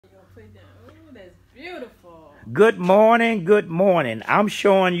That's beautiful. Good morning, good morning. I'm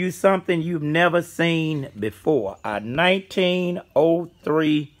showing you something you've never seen before. A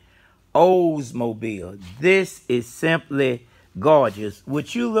 1903 Oldsmobile. This is simply gorgeous.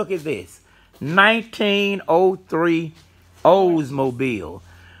 Would you look at this? 1903 Oldsmobile.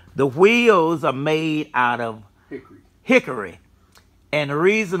 The wheels are made out of hickory. And the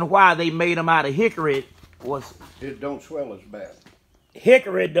reason why they made them out of hickory was it don't swell as bad.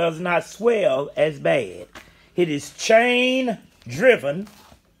 Hickory does not swell as bad. It is chain driven.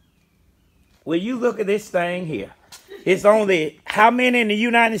 Will you look at this thing here? It's only, how many in the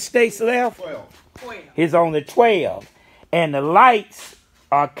United States left? 12. It's only 12. And the lights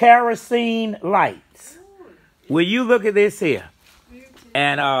are kerosene lights. Will you look at this here?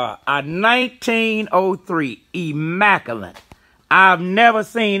 And a 1903 immaculate. I've never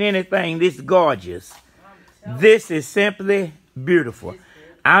seen anything this gorgeous. This is simply beautiful.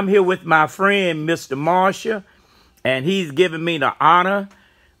 I'm here with my friend, Mr. Marshall, and he's giving me the honor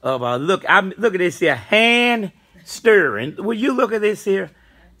of a look. Look at this here, hand stirring. Will you look at this here?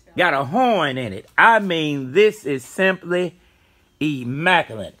 Got a horn in it. I mean, this is simply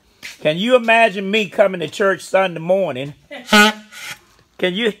immaculate. Can you imagine me coming to church Sunday morning?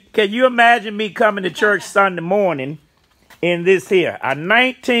 Can you imagine me coming to church Sunday morning in this here? A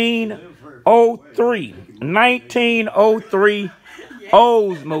 1903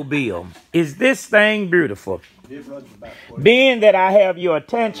 Oldsmobile. Is this thing beautiful? Being that I have your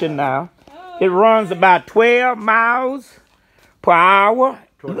attention now, it runs about 12 miles per hour.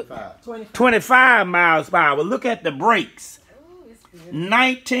 25 miles per hour. Look at the brakes.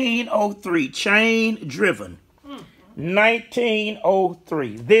 1903 chain driven.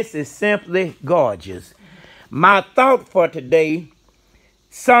 1903. This is simply gorgeous. My thought for today,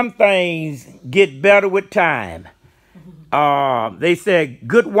 some things get better with time. They said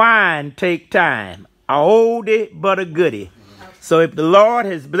good wine take time. A oldie but a goodie. So if the Lord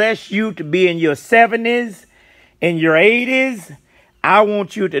has blessed you to be in your 70s, in your 80s, I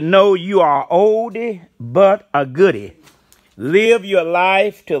want you to know you are oldie but a goodie. Live your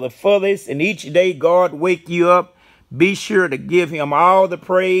life to the fullest, and each day God wake you up. Be sure to give him all the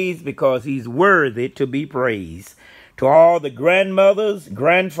praise because he's worthy to be praised. To all the grandmothers,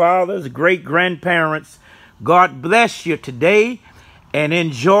 grandfathers, great-grandparents, God bless you today and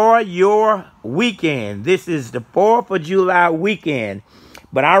enjoy your weekend. This is the 4th of July weekend,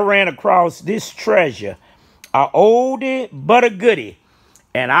 but I ran across this treasure, a oldie but a goodie.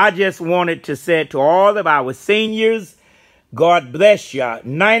 And I just wanted to say to all of our seniors, God bless you.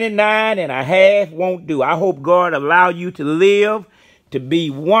 99 and a half won't do. I hope God allow you to live to be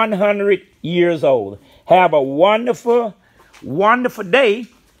 100 years old. Have a wonderful, wonderful day.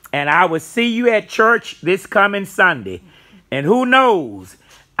 And I will see you at church this coming Sunday. And who knows,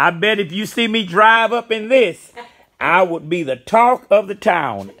 I bet if you see me drive up in this, I would be the talk of the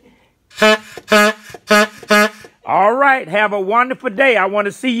town. All right, have a wonderful day. I want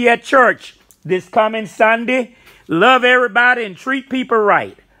to see you at church this coming Sunday. Love everybody and treat people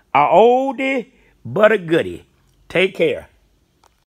right. A oldie but a goodie. Take care.